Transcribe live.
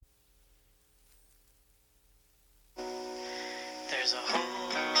There's a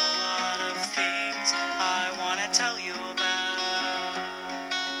whole lot of things I want to tell you about.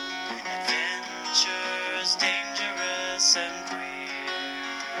 Adventures, dangerous and queer.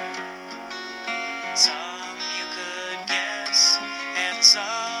 Some you could guess, and some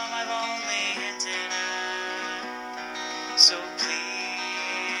I've only hinted at. So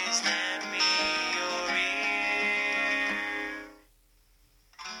please lend me your ear.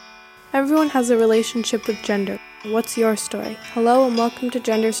 Everyone has a relationship with gender. What's your story? Hello and welcome to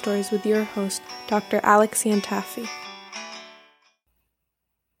Gender Stories with your host, Dr. Alex Iantaffi.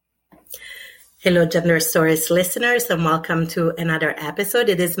 Hello, Gender Stories listeners, and welcome to another episode.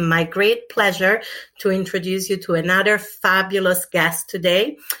 It is my great pleasure to introduce you to another fabulous guest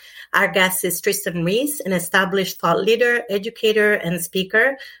today. Our guest is Tristan Reese, an established thought leader, educator, and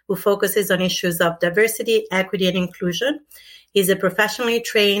speaker who focuses on issues of diversity, equity, and inclusion. He's a professionally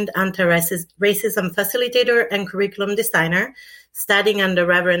trained anti-racism facilitator and curriculum designer, studying under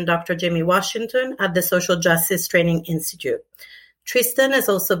Reverend Dr. Jamie Washington at the Social Justice Training Institute. Tristan has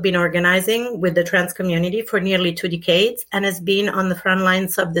also been organizing with the trans community for nearly 2 decades and has been on the front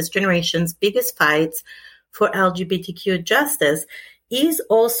lines of this generation's biggest fights for LGBTQ justice. He's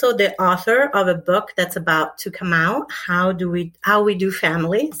also the author of a book that's about to come out, How We Do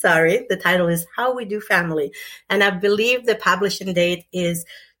Family. Sorry, the title is How We Do Family. And I believe the publishing date is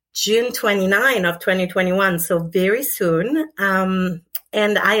June 29 of 2021, so very soon. And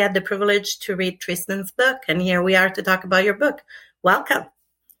I had the privilege to read Tristan's book, and here we are to talk about your book. Welcome.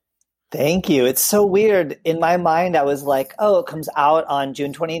 Thank you. It's so weird. In my mind, I was like, oh, it comes out on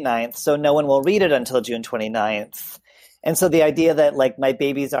June 29th, so no one will read it until June 29th. And so the idea that like my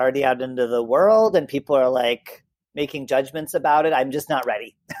baby's already out into the world and people are like making judgments about it, I'm just not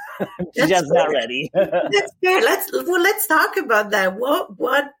ready. I'm just not ready. That's fair. Let's talk about that.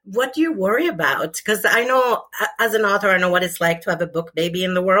 What do you worry about? Because I know as an author, I know what it's like to have a book baby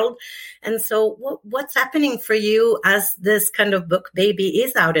in the world. And so what's happening for you as this kind of book baby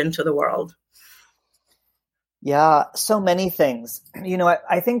is out into the world? Yeah, so many things. You know,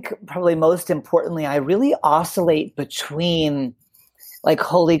 I think probably most importantly, I really oscillate between like,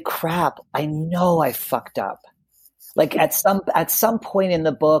 holy crap, I know I fucked up. Like at some point in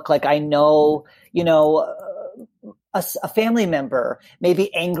the book, like I know, you know, a family member may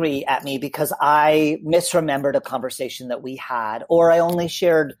be angry at me because I misremembered a conversation that we had, or I only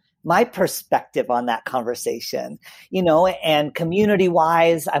shared my perspective on that conversation, you know, and community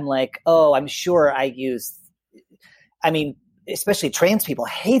wise, I'm like, oh, I'm sure especially trans people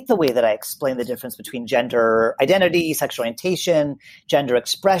hate the way that I explain the difference between gender identity, sexual orientation, gender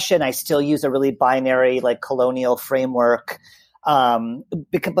expression. I still use a really binary, like colonial framework. But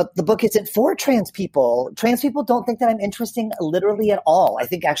the book isn't for trans people. Trans people don't think that I'm interesting literally at all. I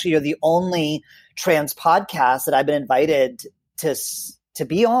think actually you're the only trans podcast that I've been invited to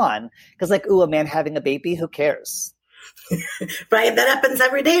be on. Because like, ooh, a man having a baby, who cares? Right, that happens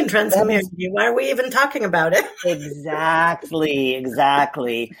every day in trans community. Why are we even talking about it? Exactly.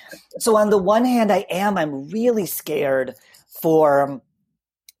 So on the one hand, I'm really scared for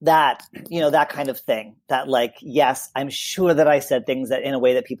that, you know, that kind of thing. That like, yes, I'm sure that I said things that in a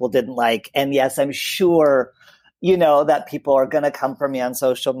way that people didn't like, and yes, I'm sure, you know, that people are going to come for me on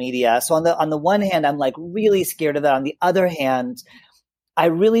social media. So on the one hand, I'm like really scared of that. On the other hand, I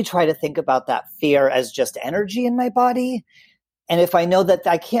really try to think about that fear as just energy in my body. And if I know that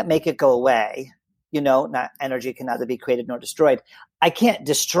I can't make it go away, you know, not energy can neither be created nor destroyed. I can't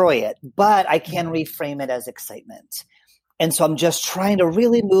destroy it, but I can reframe it as excitement. And so I'm just trying to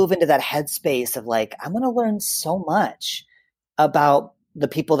really move into that headspace of like, I'm going to learn so much about the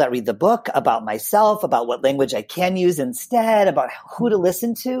people that read the book, about myself, about what language I can use instead, about who to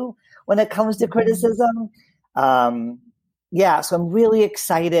listen to when it comes to criticism. Yeah, so I'm really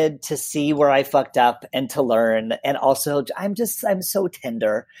excited to see where I fucked up and to learn. And also, I'm so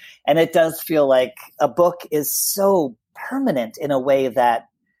tender. And it does feel like a book is so permanent in a way that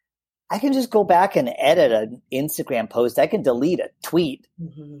I can just go back and edit an Instagram post. I can delete a tweet,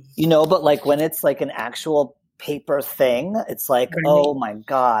 you know, but like when it's like an actual paper thing, it's like, oh my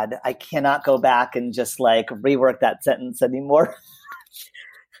God, I cannot go back and just like rework that sentence anymore.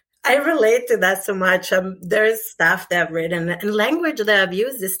 I relate to that so much. There's stuff that I've written and language that I've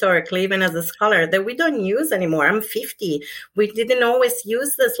used historically, even as a scholar, that we don't use anymore. I'm 50. We didn't always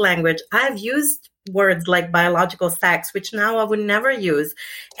use this language. I've used words like biological sex, which now I would never use.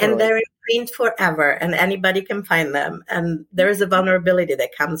 And they're in print forever and anybody can find them. And there is a vulnerability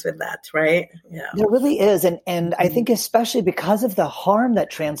that comes with that, right? Yeah. There really is. And I think especially because of the harm that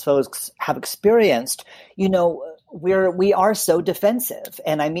trans folks have experienced, you know, we are so defensive.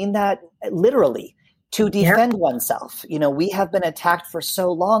 And I mean that literally. to defend oneself. You know, we have been attacked for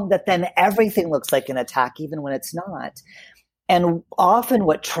so long that then everything looks like an attack, even when it's not. And often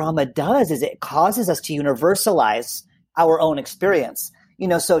what trauma does is it causes us to universalize our own experience. You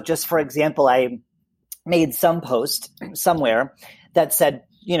know, so just for example, I made some post somewhere that said,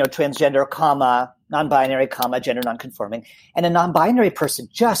 you know, transgender, comma, non-binary, comma, gender non-conforming. And a non-binary person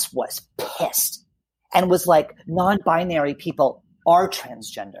just was pissed and was like, non-binary people are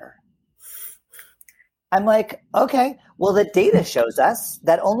transgender. I'm like, okay, well, the data shows us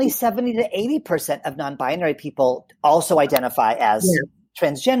that only 70 to 80% of non-binary people also identify as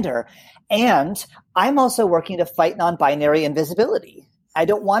transgender. And I'm also working to fight non-binary invisibility. I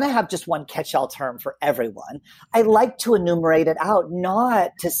don't want to have just one catch-all term for everyone. I like to enumerate it out,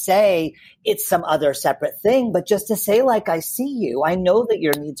 not to say it's some other separate thing, but just to say, like, I see you. I know that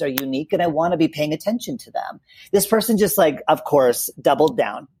your needs are unique and I want to be paying attention to them. This person just like, of course, doubled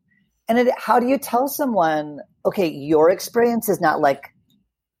down. And how do you tell someone, okay, your experience is not like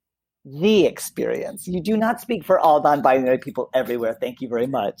the experience. You do not speak for all non-binary people everywhere. Thank you very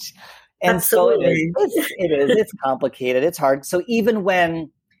much. And Absolutely. so it's complicated. It's hard. So even when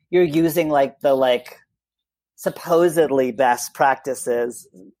you're using like the supposedly best practices,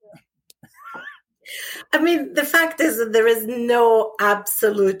 I mean, the fact is that there is no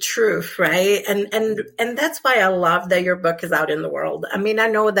absolute truth, right? And that's why I love that your book is out in the world. I mean, I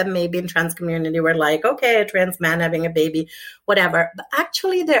know that maybe in trans community we're like, okay, a trans man having a baby, whatever. But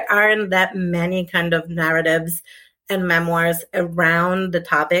actually there aren't that many kind of narratives and memoirs around the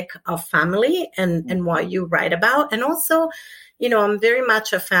topic of family and what you write about. And also, you know, I'm very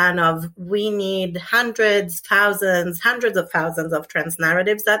much a fan of we need hundreds of thousands of trans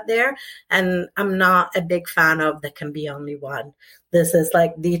narratives out there. And I'm not a big fan of there can be only one. This is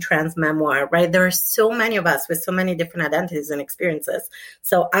like the trans memoir, right? There are so many of us with so many different identities and experiences.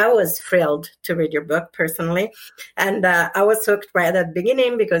 So I was thrilled to read your book personally. And I was hooked right at the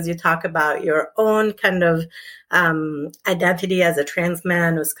beginning because you talk about your own kind of identity as a trans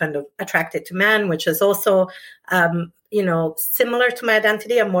man who's kind of attracted to men, which is also, you know, similar to my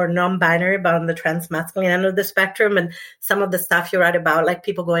identity. I'm more non-binary, but on the trans masculine end of the spectrum. And some of the stuff you write about, like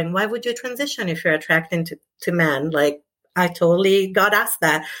people going, why would you transition if you're attracted to men? Like, I totally got asked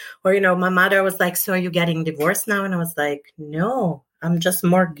that. Or, you know, my mother was like, so are you getting divorced now? And I was like, no, I'm just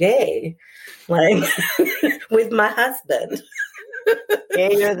more gay, like with my husband.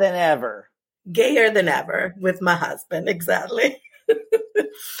 gayer than ever. Gayer than ever with my husband. Exactly.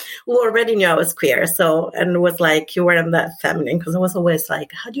 Who already knew I was queer. So, and it was like, you weren't that feminine because I was always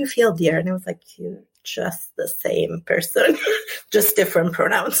like, how do you feel, dear? And it was like, you're just the same person, just different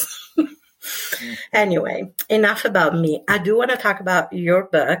pronouns. Anyway, enough about me. I do want to talk about your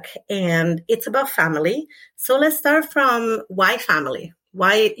book, and it's about family. So let's start from why family?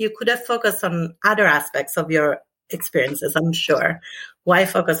 Why you could have focused on other aspects of your experiences, I'm sure. Why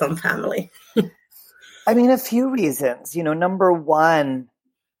focus on family? I mean, a few reasons. You know, number one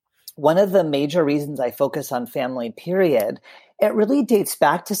of the major reasons I focus on family, period, it really dates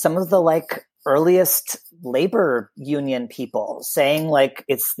back to some of the like earliest labor union people saying like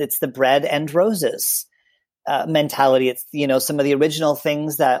it's the bread and roses mentality. It's, you know, some of the original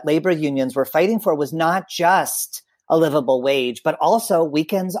things that labor unions were fighting for was not just a livable wage, but also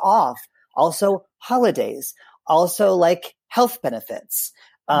weekends off, also holidays, also like health benefits.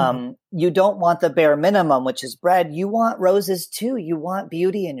 You don't want the bare minimum, which is bread. You want roses too. You want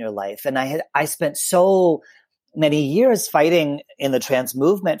beauty in your life. And I spent so many years fighting in the trans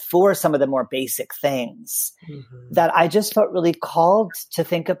movement for some of the more basic things that I just felt really called to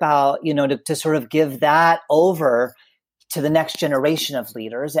think about, you know, to sort of give that over to the next generation of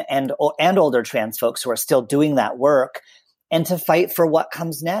leaders and older trans folks who are still doing that work, and to fight for what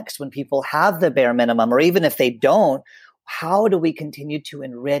comes next when people have the bare minimum, or even if they don't. How do we continue to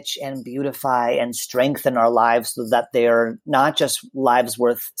enrich and beautify and strengthen our lives so that they are not just lives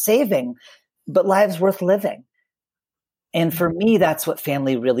worth saving, but lives worth living? And for me, that's what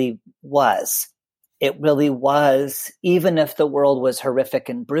family really was. It really was, even if the world was horrific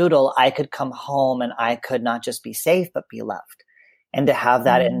and brutal, I could come home and I could not just be safe, but be loved. And to have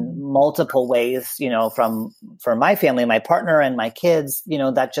that in multiple ways, you know, from my family, my partner and my kids, you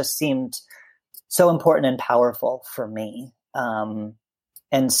know, that just seemed so important and powerful for me.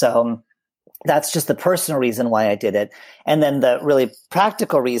 And so that's just the personal reason why I did it. And then the really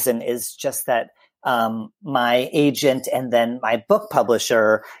practical reason is just that my agent and then my book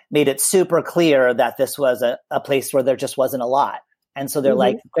publisher made it super clear that this was a place where there just wasn't a lot. And so they're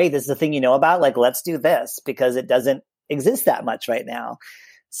like, great, this is the thing you know about, like, let's do this because it doesn't exist that much right now.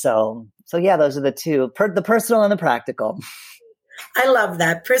 So yeah, those are the two, the personal and the practical. I love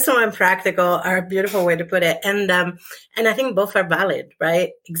that. Personal and practical are a beautiful way to put it. And I think both are valid,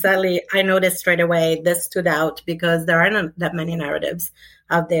 right? Exactly. I noticed straight away this stood out because there aren't that many narratives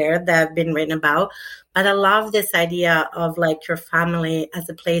out there that have been written about. But I love this idea of like your family as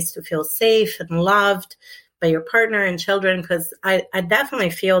a place to feel safe and loved by your partner and children, because I definitely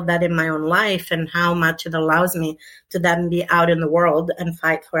feel that in my own life and how much it allows me to then be out in the world and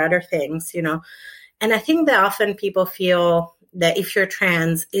fight for other things, you know. And I think that often people feel that if you're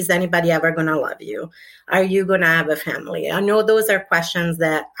trans, is anybody ever going to love you? Are you going to have a family? I know those are questions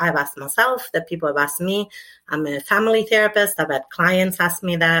that I've asked myself, that people have asked me. I'm a family therapist. I've had clients ask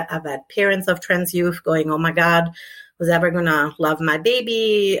me that. I've had parents of trans youth going, oh my God, who's ever going to love my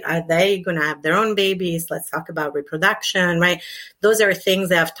baby? Are they going to have their own babies? Let's talk about reproduction, right? Those are things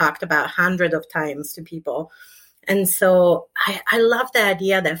that I've talked about hundreds of times to people. And so I love the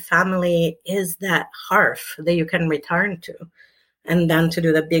idea that family is that hearth that you can return to and then to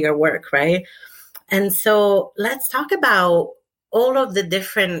do the bigger work, right? And so let's talk about all of the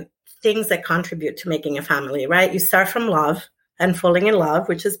different things that contribute to making a family, right? You start from love and falling in love,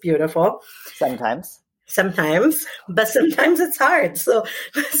 which is beautiful. Sometimes, but sometimes it's hard. So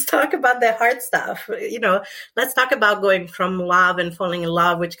let's talk about the hard stuff. You know, let's talk about going from love and falling in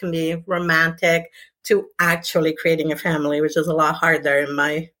love, which can be romantic, to actually creating a family, which is a lot harder in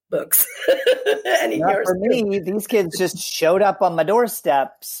my books. And in Not yours for too. me, these kids just showed up on my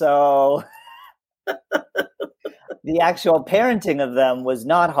doorstep. So the actual parenting of them was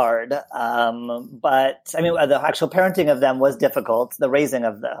not hard. But I mean, the actual parenting of them was difficult, the raising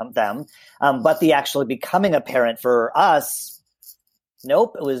of them. But the actually becoming a parent for us,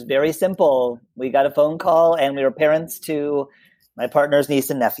 nope, it was very simple. We got a phone call and we were parents to my partner's niece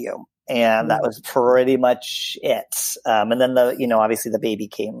and nephew. And that was pretty much it. And then obviously the baby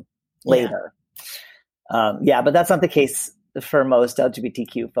came later. But that's not the case for most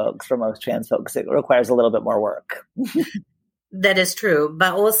LGBTQ folks, for most trans folks. It requires a little bit more work. That is true.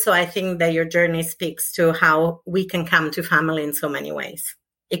 But also I think that your journey speaks to how we can come to family in so many ways.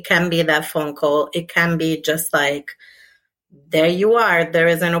 It can be that phone call. It can be just like, there you are. There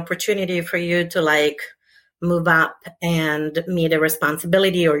is an opportunity for you to like move up and meet a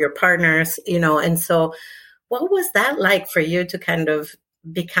responsibility, or your partners, you know. And so what was that like for you to kind of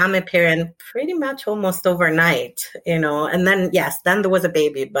become a parent pretty much almost overnight, you know? And then, yes, then there was a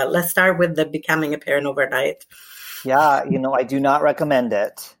baby, but let's start with the becoming a parent overnight. Yeah, I do not recommend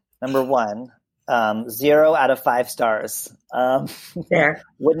it. Number one, 0 out of 5 stars. There.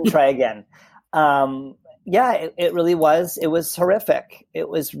 Wouldn't try again. It really was. It was horrific. It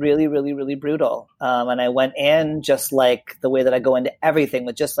was really, really, really brutal. And I went in just like the way that I go into everything,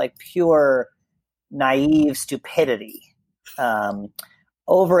 with just like pure naive stupidity. I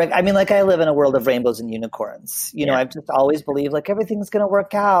live in a world of rainbows and unicorns. I've just always believed like everything's going to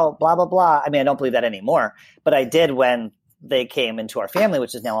work out, blah, blah, blah. I mean, I don't believe that anymore, but I did when they came into our family,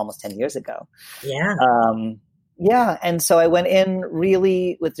 which is now almost 10 years ago. Yeah. And so I went in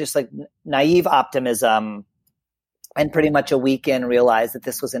really with just like naive optimism, and pretty much a week in realized that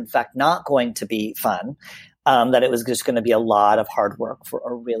this was in fact not going to be fun, that it was just going to be a lot of hard work for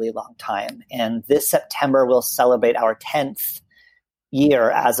a really long time. And this September, we'll celebrate our 10th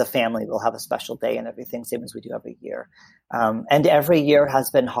year as a family. We'll have a special day and everything, same as we do every year. And every year has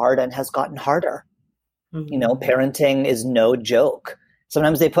been hard and has gotten harder. Mm-hmm. Parenting is no joke.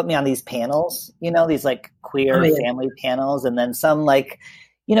 Sometimes they put me on these panels, these like queer family panels. And then some like,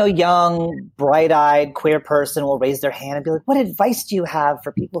 young, bright-eyed queer person will raise their hand and be like, what advice do you have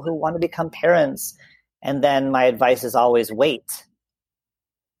for people who want to become parents? And then my advice is always wait.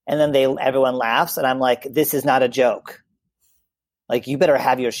 And then everyone laughs. And I'm like, this is not a joke. Like, you better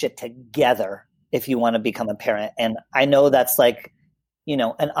have your shit together if you want to become a parent. And I know that's like,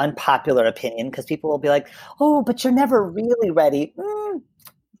 an unpopular opinion, because people will be like, oh, but you're never really ready.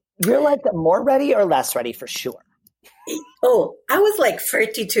 You're like more ready or less ready for sure. Oh, I was like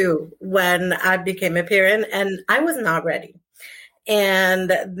 32 when I became a parent, and I was not ready.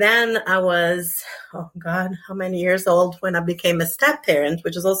 And then I was, oh God, how many years old when I became a step parent,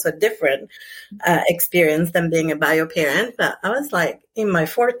 which is also a different experience than being a bio parent. But I was like in my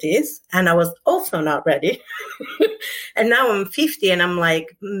 40s, and I was also not ready. And now I'm 50, and I'm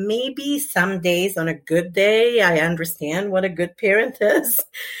like, maybe some days on a good day, I understand what a good parent is.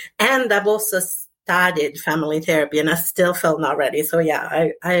 And I've also started family therapy, and I still felt not ready. So yeah,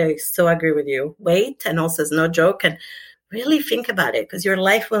 I so agree with you. Wait, and also it's no joke. And really think about it, because your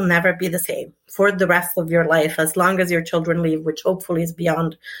life will never be the same for the rest of your life. As long as your children live, which hopefully is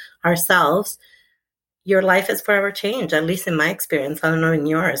beyond ourselves, your life is forever changed, at least in my experience. I don't know in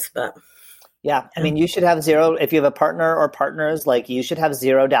yours, but. Yeah. I mean, you should have zero, if you have a partner or partners, like you should have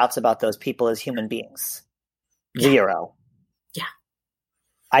zero doubts about those people as human beings. Zero. Yeah.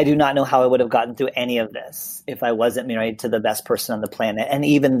 I do not know how I would have gotten through any of this if I wasn't married to the best person on the planet. And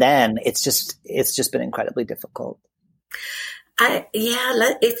even then, it's just been incredibly difficult.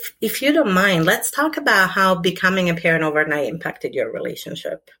 If you don't mind, let's talk about how becoming a parent overnight impacted your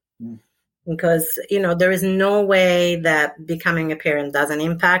relationship. Because, there is no way that becoming a parent doesn't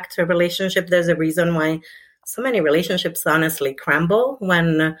impact a relationship. There's a reason why so many relationships honestly crumble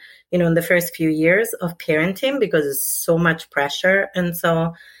when, in the first few years of parenting, because it's so much pressure. And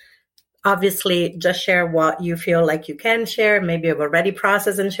so obviously just share what you feel like you can share. Maybe you've already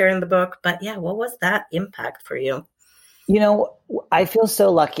processed and share in the book, but yeah, what was that impact for you? I feel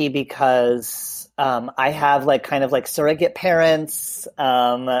so lucky because I have kind of surrogate parents who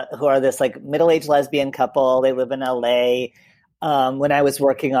are this middle-aged lesbian couple. They live in LA. When I was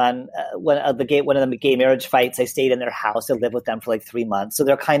working on one of the gay marriage fights, I stayed in their house. I lived with them for 3 months. So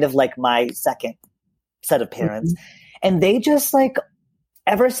they're kind of like my second set of parents. Mm-hmm. And they just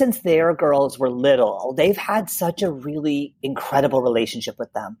ever since their girls were little, they've had such a really incredible relationship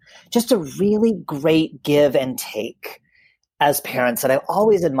with them. Just a really great give and take as parents that I've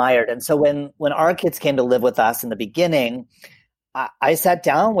always admired. And so when our kids came to live with us in the beginning, I sat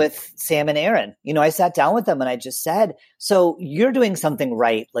down with Sam and Aaron. I sat down with them and I just said, so you're doing something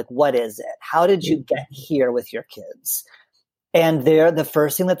right. What is it? How did you get here with your kids? And the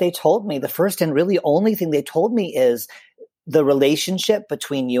first thing that they told me, the first and really only thing they told me is the relationship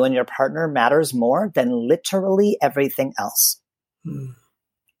between you and your partner matters more than literally everything else.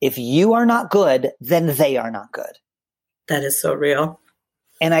 If you are not good, then they are not good. That is so real.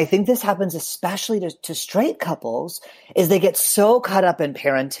 And I think this happens especially to straight couples is they get so caught up in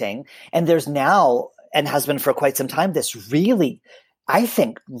parenting. And there's now, and has been for quite some time, this really, I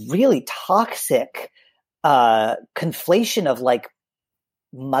think, really toxic conflation of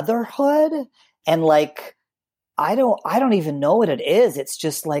motherhood and I don't even know what it is. It's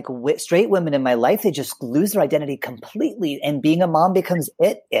just straight women in my life, they just lose their identity completely. And being a mom becomes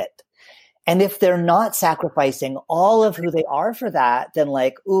it. And if they're not sacrificing all of who they are for that, then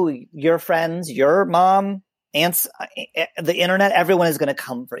ooh, your friends, your mom, aunts, the internet, everyone is going to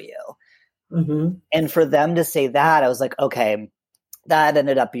come for you. Mm-hmm. And for them to say that, I was okay, that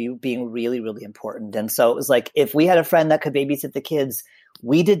ended up being really, really important. And so it was if we had a friend that could babysit the kids,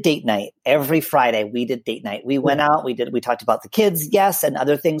 we did date night every Friday. We did date night. We went out, we talked about the kids, yes, and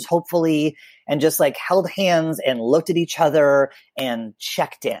other things, hopefully, and just held hands and looked at each other and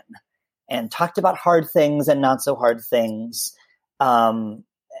checked in. And talked about hard things and not so hard things. And,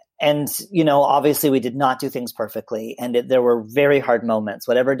 obviously we did not do things perfectly. And there were very hard moments,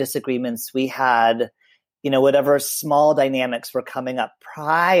 whatever disagreements we had, whatever small dynamics were coming up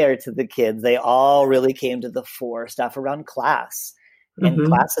prior to the kids, they all really came to the fore. Stuff around class and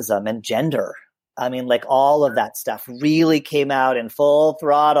classism and gender. I mean, all of that stuff really came out in full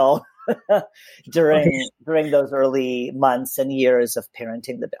throttle during those early months and years of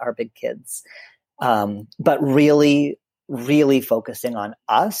parenting our big kids. But really, really focusing on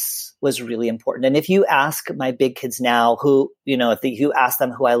us was really important. And if you ask my big kids now if you ask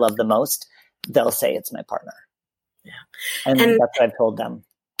them who I love the most, they'll say it's my partner. Yeah. And that's what I've told them.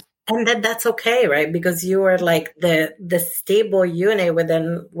 And that's okay, right? Because you are the stable unit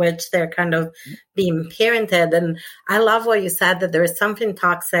within which they're kind of being parented. And I love what you said, that there is something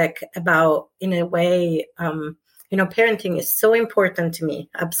toxic about, in a way, parenting is so important to me,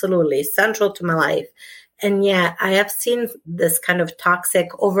 absolutely central to my life. And yet I have seen this kind of toxic,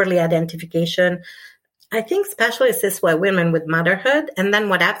 overly identification, I think especially cis white women, with motherhood. And then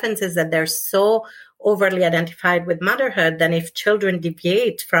what happens is that they're so overly identified with motherhood, then if children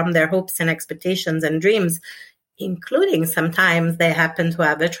deviate from their hopes and expectations and dreams, including sometimes they happen to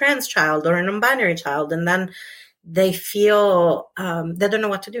have a trans child or a non-binary child, and then they feel they don't know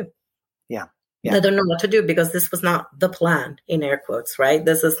what to do. Yeah. They don't know what to do because this was not the plan, in air quotes, right?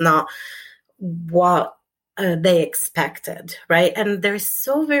 This is not what they expected, right? And there's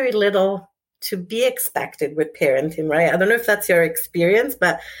so very little to be expected with parenting, right? I don't know if that's your experience,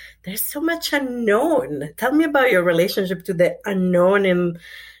 but there's so much unknown. Tell me about your relationship to the unknown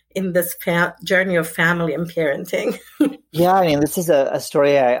in this journey of family and parenting. Yeah, I mean, this is a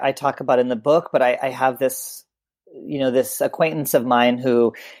story I talk about in the book, but I have this, this acquaintance of mine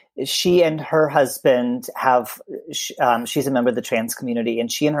who she and her husband she's a member of the trans community,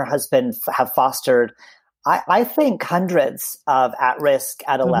 and she and her husband have fostered, I think, hundreds of at-risk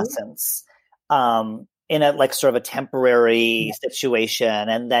adolescents. In a sort of a temporary situation,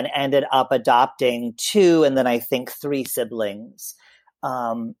 and then ended up adopting 2 and then I think 3 siblings.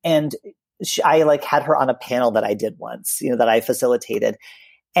 And I like had her on a panel that I did once, that I facilitated.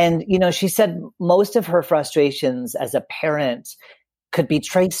 And, she said most of her frustrations as a parent could be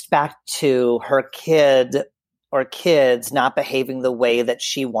traced back to her kid or kids not behaving the way that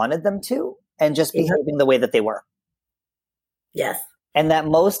she wanted them to and just behaving the way that they were. Yes. And that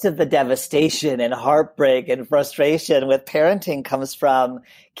most of the devastation and heartbreak and frustration with parenting comes from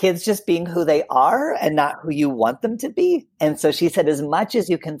kids just being who they are and not who you want them to be. And so she said, as much as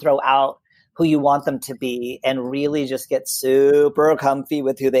you can throw out who you want them to be and really just get super comfy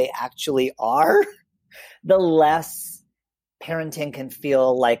with who they actually are, the less parenting can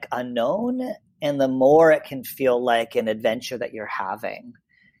feel like unknown and the more it can feel like an adventure that you're having.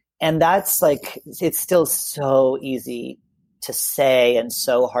 And that's like, it's still so easy to say and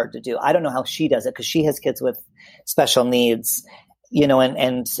so hard to do. I don't know how she does it because she has kids with special needs,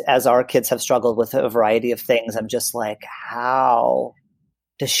 and as our kids have struggled with a variety of things, I'm just like, how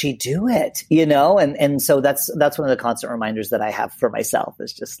does she do it? And so that's one of the constant reminders that I have for myself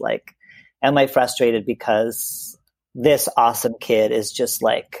is just like, am I frustrated because this awesome kid is just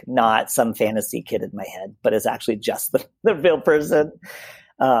like not some fantasy kid in my head, but is actually just the real person.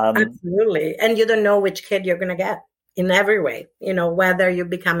 Absolutely. And you don't know which kid you're going to get in every way, whether you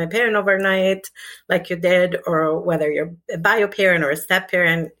become a parent overnight like you did, or whether you're a bio parent or a step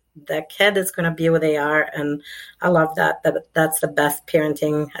parent, the kid is going to be who they are. And I love that. That's the best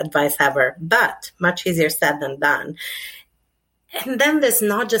parenting advice ever, but much easier said than done. And then there's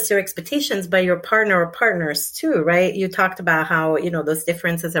not just your expectations, but your partner or partners too, right? You talked about how, those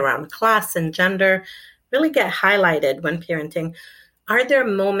differences around class and gender really get highlighted when parenting. Are there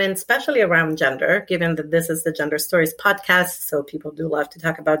moments, especially around gender, given that this is the Gender Stories podcast, so people do love to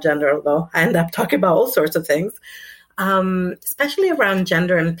talk about gender, although I end up talking about all sorts of things, especially around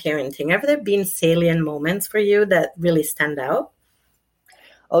gender and parenting. Have there been salient moments for you that really stand out?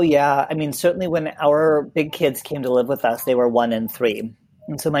 Oh, yeah. I mean, certainly when our big kids came to live with us, they were 1 and 3.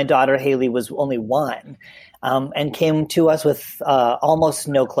 And so my daughter, Haley, was only 1 and came to us with almost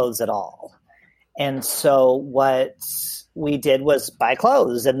no clothes at all. And so what we did was buy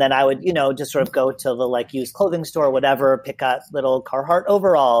clothes. And then I would, just sort of go to the used clothing store or whatever, pick up little Carhartt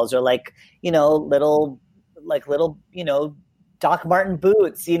overalls or little Doc Marten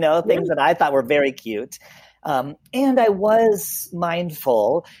boots, things that I thought were very cute. And I was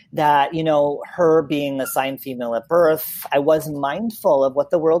mindful that, her being assigned female at birth, I was mindful of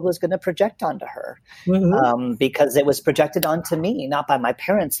what the world was going to project onto her because it was projected onto me, not by my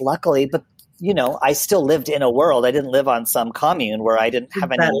parents, luckily, but I still lived in a world. I didn't live on some commune where I didn't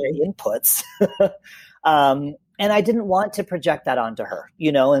have any inputs. And I didn't want to project that onto her,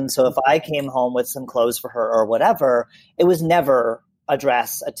 and so if I came home with some clothes for her or whatever, it was never a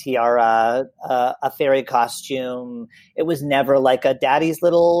dress, a tiara, a fairy costume. It was never like a daddy's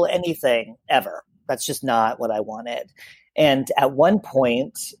little anything ever. That's just not what I wanted. And at one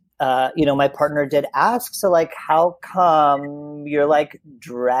point, my partner did ask, so how come you're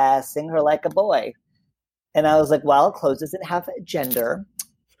dressing her like a boy? And I was like, well, clothes doesn't have a gender,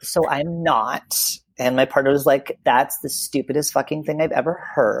 so I'm not. And my partner was like, that's the stupidest fucking thing I've ever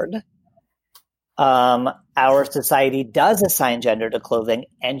heard. Our society does assign gender to clothing,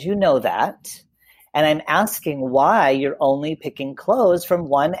 and you know that. And I'm asking why you're only picking clothes from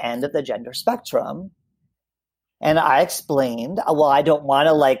one end of the gender spectrum. And I explained, well, I don't want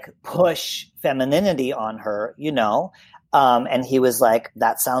to push femininity on her, and he was like,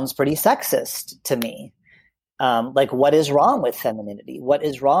 that sounds pretty sexist to me. What is wrong with femininity? What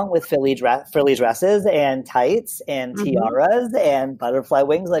is wrong with frilly dresses and tights and tiaras and butterfly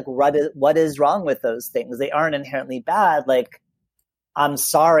wings? What is wrong with those things? They aren't inherently bad. I'm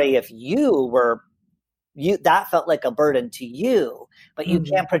sorry if that felt like a burden to you, but you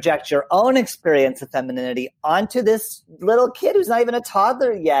can't project your own experience of femininity onto this little kid who's not even a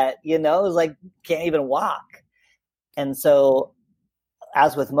toddler yet, who's can't even walk. And so,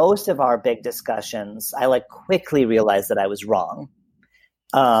 as with most of our big discussions, I quickly realized that I was wrong.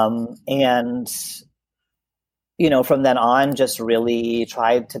 And from then on, just really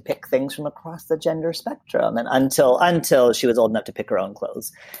tried to pick things from across the gender spectrum. And until she was old enough to pick her own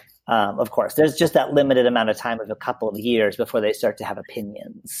clothes. Of course, there's just that limited amount of time of a couple of years before they start to have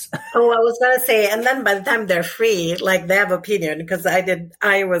opinions. Oh, I was going to say, and then by the time they're free, they have opinion, because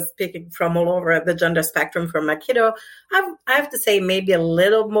I was picking from all over the gender spectrum for my kiddo. I have to say maybe a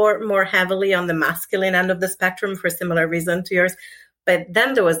little more heavily on the masculine end of the spectrum for a similar reason to yours. But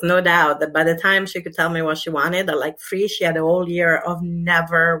then there was no doubt that by the time she could tell me what she wanted, free, she had a whole year of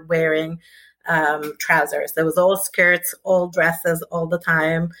never wearing trousers. There was all skirts, all dresses all the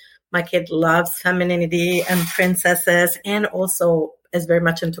time. My kid loves femininity and princesses, and also is very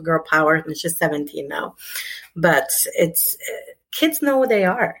much into girl power, and she's 17 now. But it's kids know who they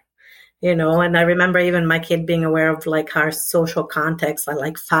are. And I remember even my kid being aware of like our social context at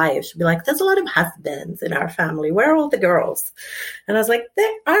like 5. She'd be like, there's a lot of husbands in our family. Where are all the girls? And I was like,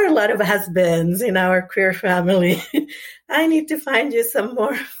 there are a lot of husbands in our queer family. I need to find you some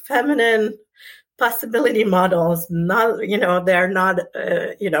more feminine possibility models. Not, they're not,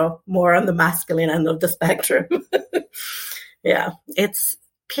 more on the masculine end of the spectrum. Yeah. It's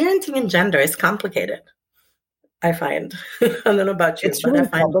parenting and gender is complicated. I find. I don't know about you. It's really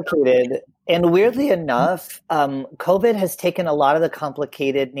complicated. And weirdly enough, COVID has taken a lot of the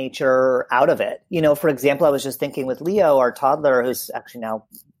complicated nature out of it. For example, I was just thinking with Leo, our toddler, who's actually now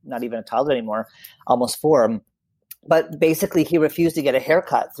not even a toddler anymore, almost 4. But basically, he refused to get a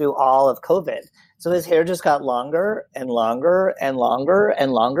haircut through all of COVID. So his hair just got longer and longer and longer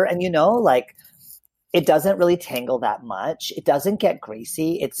and longer. And, it doesn't really tangle that much. It doesn't get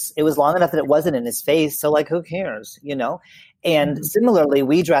greasy. It was long enough that it wasn't in his face. So who cares, And similarly,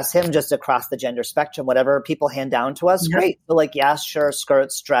 we dress him just across the gender spectrum. Whatever people hand down to us, great. So yeah, sure,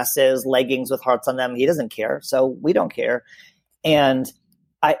 skirts, dresses, leggings with hearts on them. He doesn't care. So we don't care. And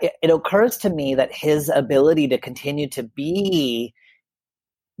it occurs to me that his ability to continue to be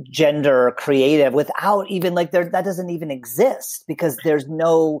gender creative without even that doesn't even exist, because there's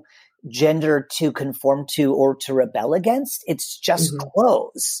no gender to conform to or to rebel against. It's just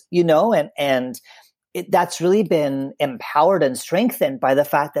clothes, and that's really been empowered and strengthened by the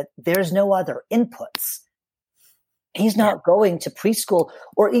fact that there's no other inputs. He's not going to preschool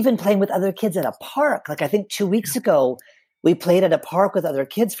or even playing with other kids at a park. I think 2 weeks ago, we played at a park with other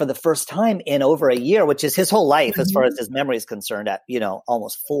kids for the first time in over a year, which is his whole life as far as his memory is concerned at,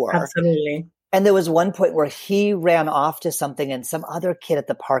 almost 4. Absolutely. And there was one point where he ran off to something and some other kid at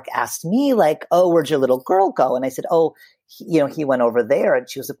the park asked me oh, where'd your little girl go? And I said, oh, he went over there. And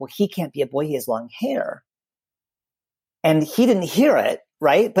she was like, well, he can't be a boy. He has long hair. And he didn't hear it.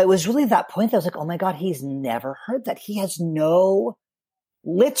 Right. But it was really that point that I was like, oh my God, he's never heard that. He has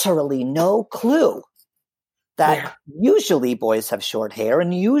literally no clue that usually boys have short hair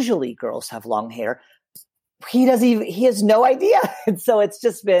and usually girls have long hair. He has no idea. And so it's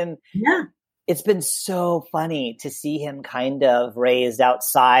just been, it's been so funny to see him kind of raised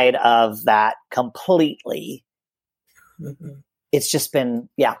outside of that completely. It's just been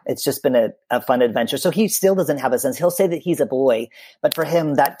a fun adventure. So he still doesn't have a sense. He'll say that he's a boy, but for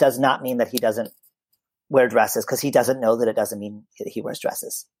him, that does not mean that he doesn't wear dresses, because he doesn't know that it doesn't mean that he wears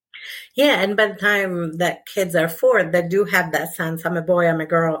dresses. Yeah, and by the time that kids are 4, they do have that sense. I'm a boy, I'm a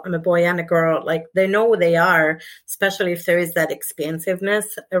girl, I'm a boy and a girl. They know who they are, especially if there is that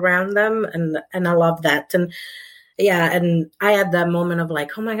expansiveness around them. And I love that. And and I had that moment of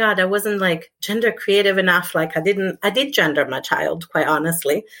oh my God, I wasn't gender creative enough. I did gender my child, quite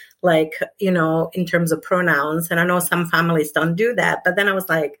honestly, in terms of pronouns. And I know some families don't do that, but then I was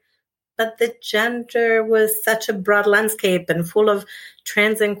but the gender was such a broad landscape and full of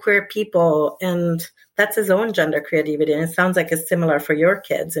trans and queer people. And that's his own gender creativity. And it sounds like it's similar for your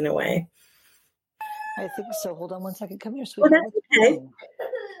kids in a way. I think so. Hold on one second. Come here, sweetie. Okay.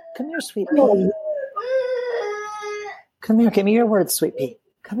 Come here, sweet pea. Come here. Give me your words, sweet pea.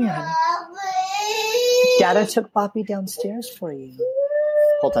 Come here, honey. Dada took Boppy downstairs for you.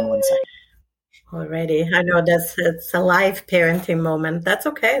 Hold on one second. Alrighty. I know it's a live parenting moment. That's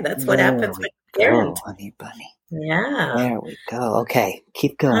okay. That's what happens with parents. Honey bunny. Yeah. There we go. Okay.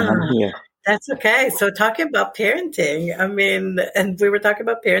 Keep going. I'm here. That's okay. So talking about parenting, and we were talking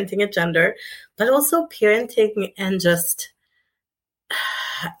about parenting and gender, but also parenting and just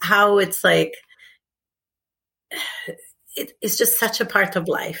how it's it's just such a part of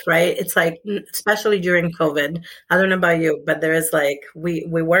life, right? It's especially during COVID, I don't know about you, but there is we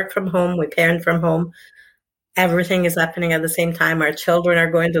work from home, we parent from home. Everything is happening at the same time. Our children are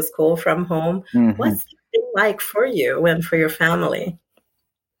going to school from home. Mm-hmm. What's it like for you and for your family?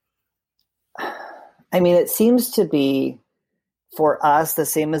 It seems to be for us the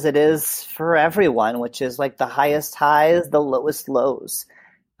same as it is for everyone, which is the highest highs, the lowest lows.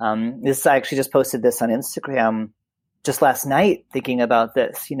 I actually just posted this on Instagram just last night, thinking about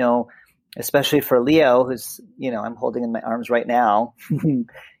this, especially for Leo, who's, I'm holding in my arms right now.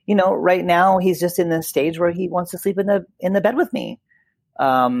 Right now he's just in this stage where he wants to sleep in the bed with me.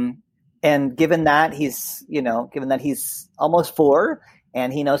 And given that he's almost 4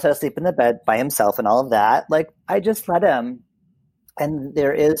 and he knows how to sleep in the bed by himself and all of that, I just let him. And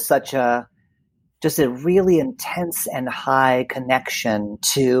there is just a really intense and high connection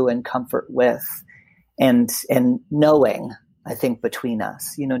to and comfort with and knowing, I think, between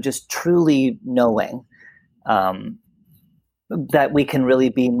us, just truly knowing that we can really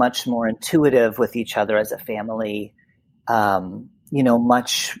be much more intuitive with each other as a family. Much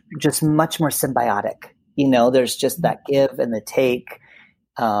more symbiotic. There's just that give and the take,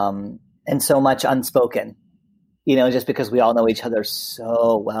 and so much unspoken, just because we all know each other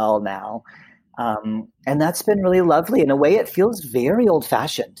so well now. And that's been really lovely. In a way, it feels very old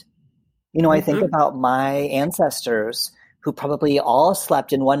fashioned. I think about my ancestors who probably all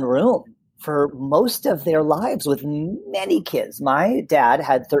slept in one room for most of their lives with many kids. My dad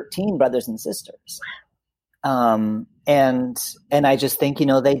had 13 brothers and sisters. And I just think,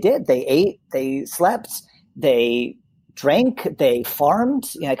 they did. They ate, they slept, they drank, they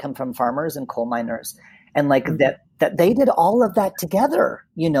farmed. I come from farmers and coal miners, and that they did all of that together.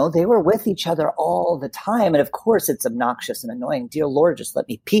 They were with each other all the time. And of course it's obnoxious and annoying. Dear Lord, just let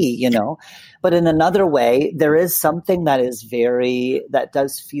me pee, but in another way, there is something that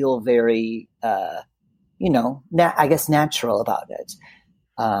does feel very, I guess natural about it.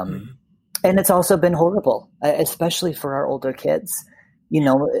 And it's also been horrible, especially for our older kids.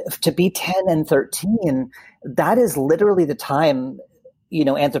 To be 10 and 13, that is literally the time,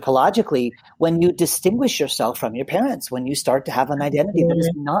 anthropologically, when you distinguish yourself from your parents, when you start to have an identity that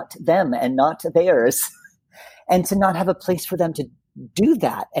is not them and not theirs, and to not have a place for them to do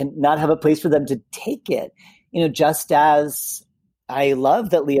that and not have a place for them to take it. Just as I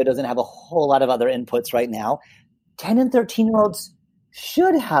love that Leo doesn't have a whole lot of other inputs right now, 10 and 13-year-olds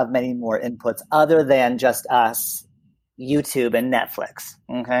should have many more inputs other than just us, YouTube and Netflix.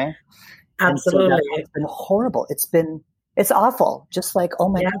 Okay. Absolutely. So it's been horrible. It's awful. Just like, oh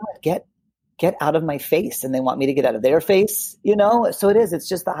my God, get out of my face. And they want me to get out of their face, So it is. It's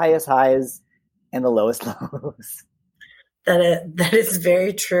just the highest highs and the lowest lows. That is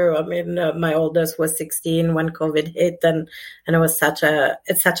very true. I mean, my oldest was 16 when COVID hit, and it was such a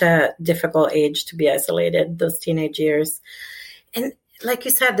difficult age to be isolated, those teenage years. And like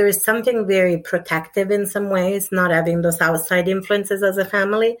you said, there is something very protective in some ways, not having those outside influences as a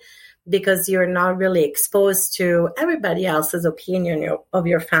family, because you're not really exposed to everybody else's opinion of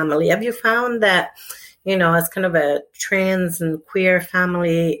your family. Have you found that, as kind of a trans and queer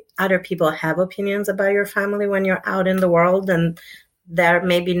family, other people have opinions about your family when you're out in the world, and they're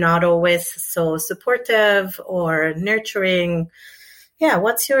maybe not always so supportive or nurturing? Yeah.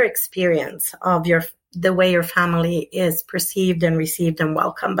 What's your experience of the way your family is perceived and received and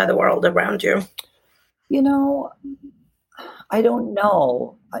welcomed by the world around you? I don't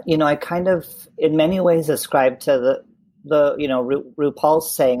know. I kind of, in many ways, ascribe to the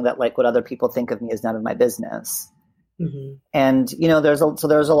RuPaul's saying that what other people think of me is none of my business. Mm-hmm. And, there's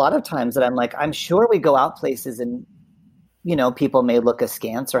a lot of times that I'm like, I'm sure we go out places and, people may look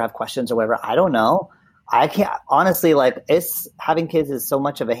askance or have questions or whatever. I don't know. I can't honestly, having kids is so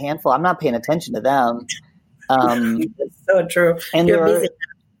much of a handful. I'm not paying attention to them. It's so true. And you're busy.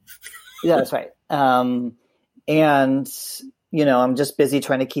 Yeah, that's right. And, I'm just busy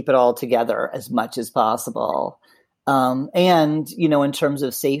trying to keep it all together as much as possible. And, in terms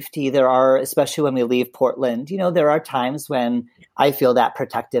of safety, there are, especially when we leave Portland, there are times when I feel that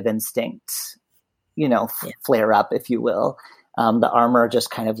protective instinct, flare up, if you will. The armor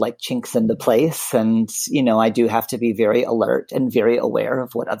just kind of chinks into place. And, I do have to be very alert and very aware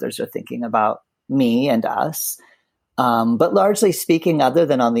of what others are thinking about me and us. But largely speaking, other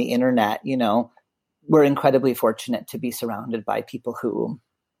than on the internet, we're incredibly fortunate to be surrounded by people who,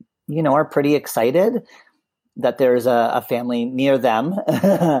 are pretty excited that there's a family near them.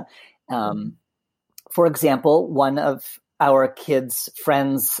 For example, one of our kids'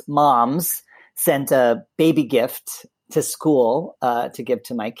 friends' moms sent a baby gift to school to give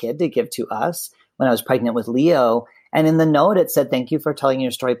to my kid, to give to us when I was pregnant with Leo. And in the note, it said, "Thank you for telling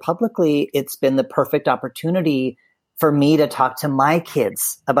your story publicly. It's been the perfect opportunity for me to talk to my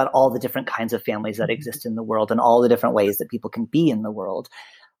kids about all the different kinds of families that exist in the world and all the different ways that people can be in the world."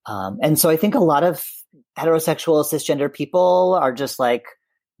 And so I think a lot of heterosexual cisgender people are just like,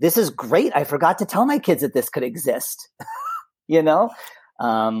 this is great. I forgot to tell my kids that this could exist,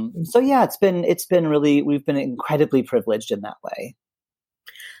 So yeah, it's been really, we've been incredibly privileged in that way.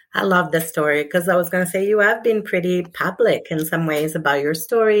 I love this story because I was going to say you have been pretty public in some ways about your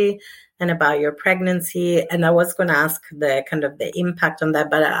story and about your pregnancy. And I was going to ask the kind of the impact on that,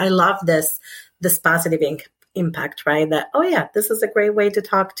 but I love this positive impact, right? That, oh yeah, this is a great way to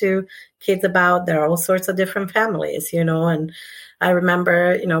talk to kids about, there are all sorts of different families, and I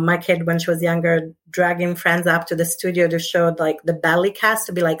remember, my kid when she was younger, dragging friends up to the studio to show the belly cast,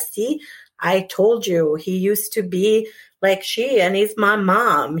 to be like, see, I told you he used to be like she, and he's my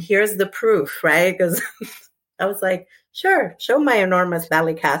mom. Here's the proof, right? Because I was like, Sure. Show my enormous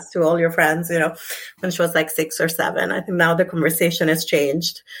belly cast to all your friends, when she was like 6 or 7. I think now the conversation has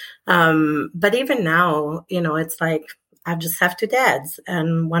changed. But even now, it's like I just have 2 dads,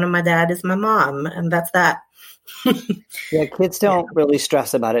 and one of my dad is my mom, and that's that. Yeah, kids don't really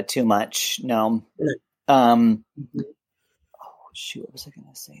stress about it too much. No. Oh, shoot. What was I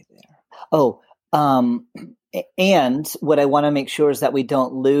going to say there? Oh, and what I want to make sure is that we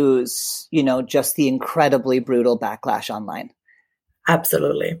don't lose, just the incredibly brutal backlash online.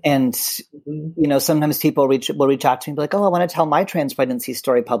 Absolutely. And, sometimes people will reach out to me and be like, oh, I want to tell my trans pregnancy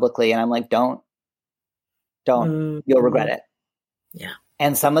story publicly. And I'm like, don't, you'll regret it. Yeah.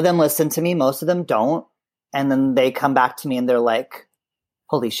 And some of them listen to me, most of them don't. And then they come back to me and they're like,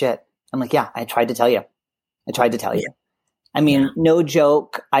 holy shit. I'm like, yeah, I tried to tell you. I mean, no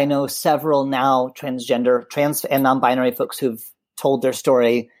joke. I know several now trans and non-binary folks who've told their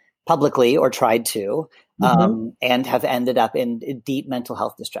story publicly or tried to, and have ended up in deep mental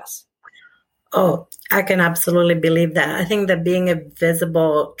health distress. Oh, I can absolutely believe that. I think that being a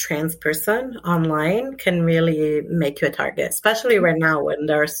visible trans person online can really make you a target, especially right now when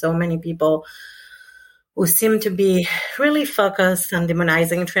there are so many people who seem to be really focused on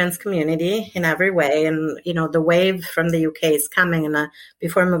demonizing trans community in every way. And, the wave from the UK is coming. And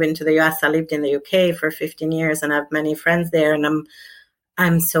before moving to the US, I lived in the UK for 15 years and I have many friends there. And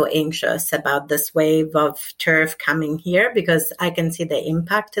I'm so anxious about this wave of TERF coming here because I can see the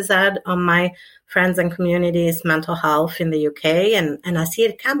impact it's had on my friends and communities' mental health in the UK. And I see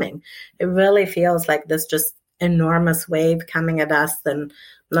it coming. It really feels like this just enormous wave coming at us, and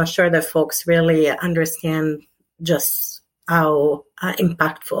I'm not sure that folks really understand just how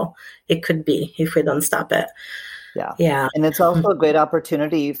impactful it could be if we don't stop it. Yeah. And it's also a great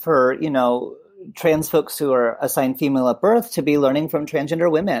opportunity for, trans folks who are assigned female at birth to be learning from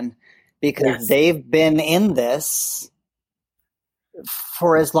transgender women, because they've been in this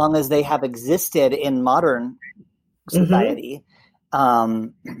for as long as they have existed in modern society.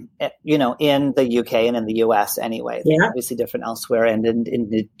 In the UK and in the US anyway. It's obviously different elsewhere and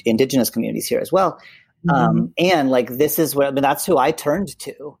in indigenous communities here as well. And like, this is where, that's who I turned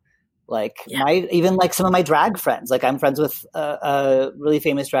to. Like even like some of my drag friends, like I'm friends with a really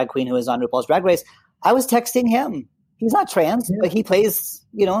famous drag queen who is on RuPaul's Drag Race. I was texting him. He's not trans, but he plays,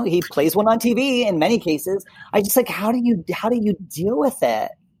 he plays one on TV in many cases. I just like, how do you deal with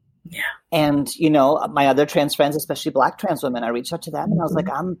it? Yeah. And, my other trans friends, especially Black trans women, I reached out to them and I was like,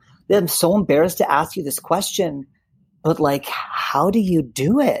 I'm so embarrassed to ask you this question, but like, how do you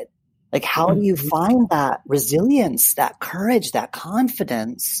do it? Like, how do you find that resilience, that courage, that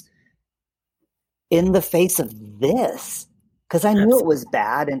confidence in the face of this? Because I knew it was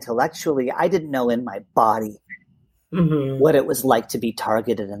bad intellectually. I didn't know in my body what it was like to be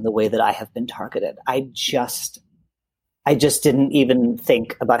targeted in the way that I have been targeted. I just didn't even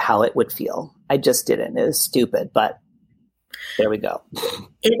think about how it would feel. I just didn't. It was stupid, but there we go.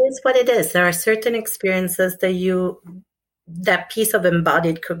 It is what it is. There are certain experiences that piece of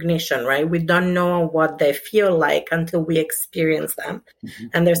embodied cognition, right? We don't know what they feel like until we experience them.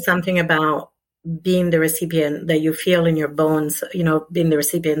 And there's something about being the recipient that you feel in your bones, being the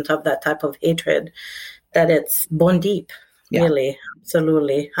recipient of that type of hatred, that it's bone deep, really.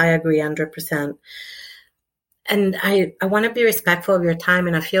 Absolutely. I agree 100%. And I want to be respectful of your time,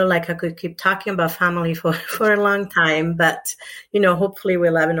 and I feel like I could keep talking about family for a long time, but, hopefully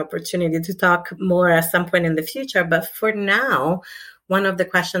we'll have an opportunity to talk more at some point in the future. But for now, one of the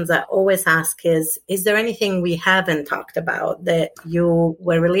questions I always ask is there anything we haven't talked about that you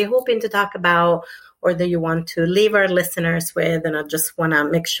were really hoping to talk about, or that you want to leave our listeners with? And I just want to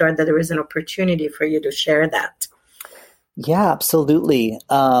make sure that there is an opportunity for you to share that. Yeah, absolutely.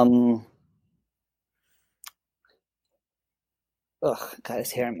 Got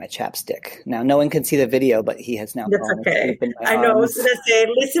his hair in my chapstick. Now, no one can see the video, but he has now. That's okay. I know. I was going to say,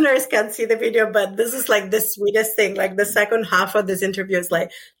 listeners can't see the video, but this is like the sweetest thing. Like the second half of this interview is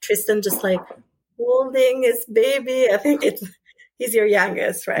like Tristan just like holding his baby. I think he's your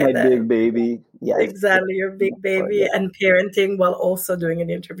youngest, right? My big baby. Yeah, exactly. Your big baby, and parenting while also doing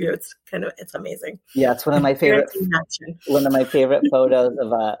an interview. It's amazing. Yeah, it's one of my favorite photos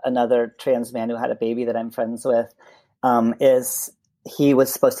of another trans man who had a baby that I'm friends with. Is he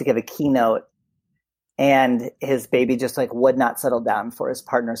was supposed to give a keynote, and his baby just like would not settle down for his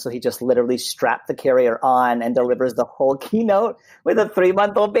partner. So he just literally strapped the carrier on and delivers the whole keynote with a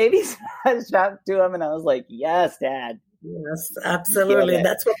 3-month-old baby strapped to him. And I was like, yes, Dad. Yes, absolutely.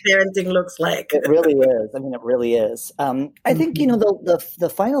 That's what parenting looks like. It really is. I mean, it really is. I think,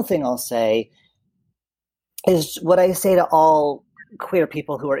 the final thing I'll say is what I say to all queer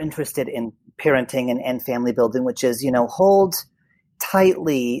people who are interested in parenting and family building, which is, hold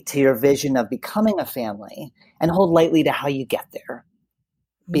tightly to your vision of becoming a family and hold lightly to how you get there.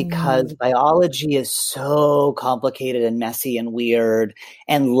 Because biology is so complicated and messy and weird,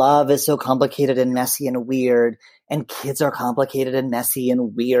 and love is so complicated and messy and weird, and kids are complicated and messy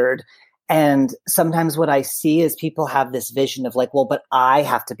and weird. And sometimes what I see is people have this vision of like, well, but I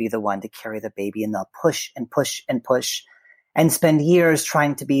have to be the one to carry the baby, and they'll push and push and push and spend years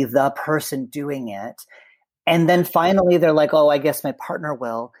trying to be the person doing it. And then finally they're like, oh, I guess my partner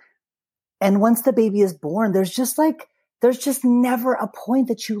will. And once the baby is born, there's just never a point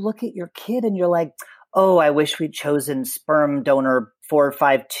that you look at your kid and you're like, oh, I wish we'd chosen sperm donor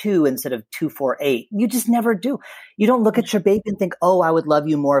 452 instead of 248. You just never do. You don't look at your baby and think, oh, I would love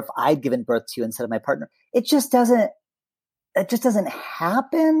you more if I'd given birth to you instead of my partner. It just doesn't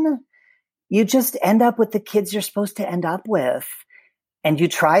happen. You just end up with the kids you're supposed to end up with. And you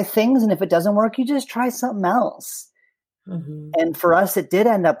try things, and if it doesn't work, you just try something else. Mm-hmm. And for us, it did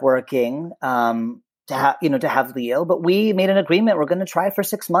end up working. To have Leo, but we made an agreement. We're going to try for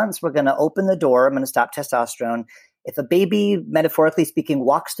 6 months. We're going to open the door. I'm going to stop testosterone. If a baby, metaphorically speaking,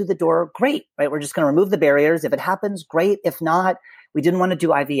 walks through the door, great, right? We're just going to remove the barriers. If it happens, great. If not, we didn't want to do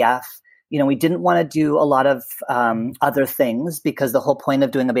IVF. We didn't want to do a lot of other things, because the whole point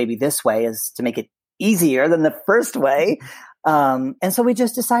of doing a baby this way is to make it easier than the first way. And so we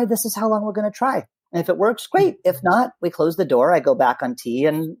just decided this is how long we're going to try. And if it works, great. If not, we close the door. I go back on T,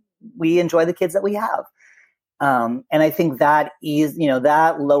 and we enjoy the kids that we have. And I think that is,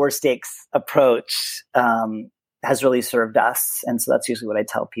 that lower stakes approach has really served us. And so that's usually what I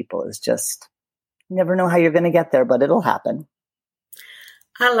tell people is just, you never know how you're going to get there, but it'll happen.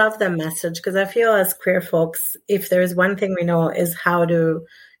 I love that message, because I feel as queer folks, if there's one thing we know is how to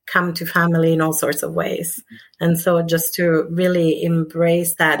come to family in all sorts of ways. And so just to really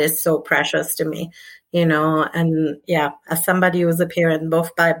embrace that is so precious to me. And yeah, as somebody who's a parent,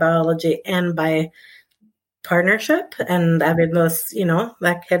 both by biology and by partnership, and having those,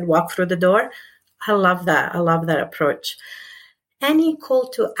 that kid walk through the door, I love that. I love that approach. Any call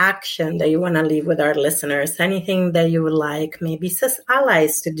to action that you want to leave with our listeners? Anything that you would like maybe cis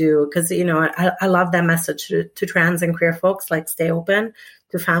allies to do? Because, I love that message to trans and queer folks, like stay open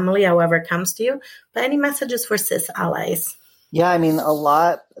to family, however it comes to you. But any messages for cis allies? Yeah, a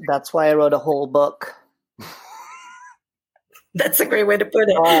lot. That's why I wrote a whole book. That's a great way to put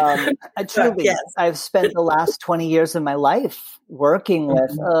it. Truly, yes. I've spent the last 20 years of my life working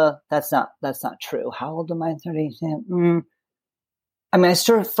with, that's not true. How old am I? 30?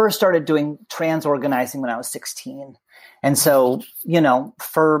 I first started doing trans organizing when I was 16. And so,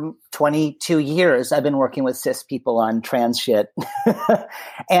 for 22 years, I've been working with cis people on trans shit.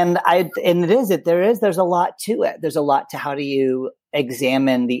 And there's a lot to it. There's a lot to how do you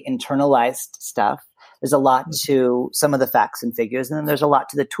examine the internalized stuff. There's a lot to some of the facts and figures, and then there's a lot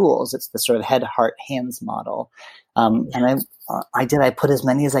to the tools. It's the sort of head, heart, hands model. And I put as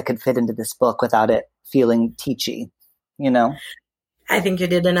many as I could fit into this book without it feeling teachy, I think you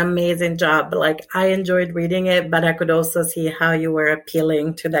did an amazing job. Like, I enjoyed reading it, but I could also see how you were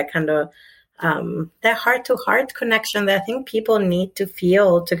appealing to that kind of that heart-to-heart connection that I think people need to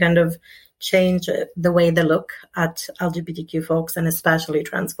feel to kind of change the way they look at LGBTQ folks, and especially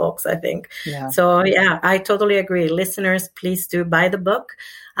trans folks, I think. Yeah. So yeah, I totally agree. Listeners, please do buy the book.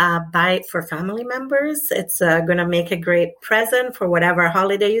 Buy it for family members. It's going to make a great present for whatever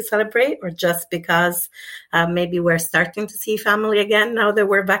holiday you celebrate, or just because maybe we're starting to see family again now that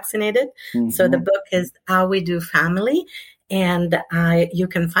we're vaccinated. Mm-hmm. So the book is How We Do Family. And you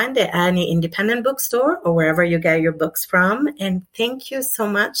can find it at any independent bookstore or wherever you get your books from. And thank you so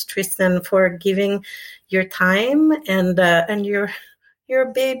much, Tristan, for giving your time. And your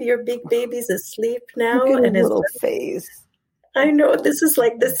big baby's asleep now. Look at and his little face. I know, this is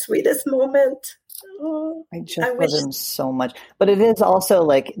like the sweetest moment. Oh, I love him so much. But it is also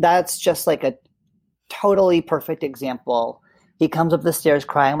like, that's just like a totally perfect example. He comes up the stairs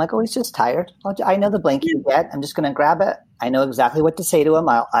crying. I'm like, oh, he's just tired. I know the blanket you get. I'm just going to grab it. I know exactly what to say to him.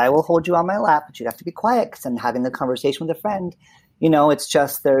 I will hold you on my lap, but you have to be quiet because I'm having the conversation with a friend. It's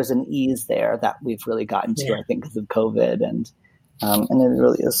just, there's an ease there that we've really gotten to, I think, because of COVID. And it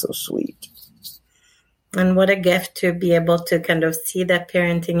really is so sweet. And what a gift to be able to kind of see that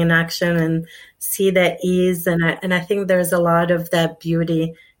parenting in action and see that ease. And I think there's a lot of that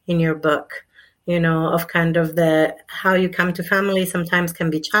beauty in your book. Of kind of how you come to family sometimes can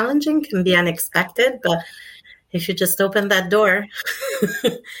be challenging, can be unexpected, but if you just open that door,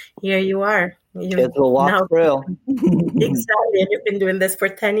 here you are. Kids will walk through. Exactly. And you've been doing this for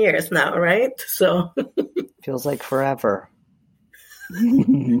 10 years now, right? So feels like forever.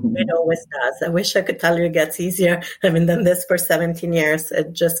 It always does. I wish I could tell you it gets easier. Having done this for 17 years,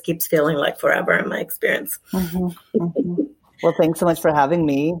 it just keeps feeling like forever in my experience. Well, thanks so much for having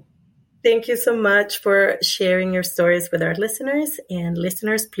me. Thank you so much for sharing your stories with our listeners. And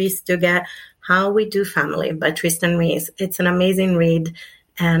listeners, please do get How We Do Family by Tristan Reese. It's an amazing read,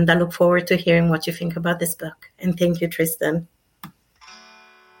 and I look forward to hearing what you think about this book. And thank you, Tristan.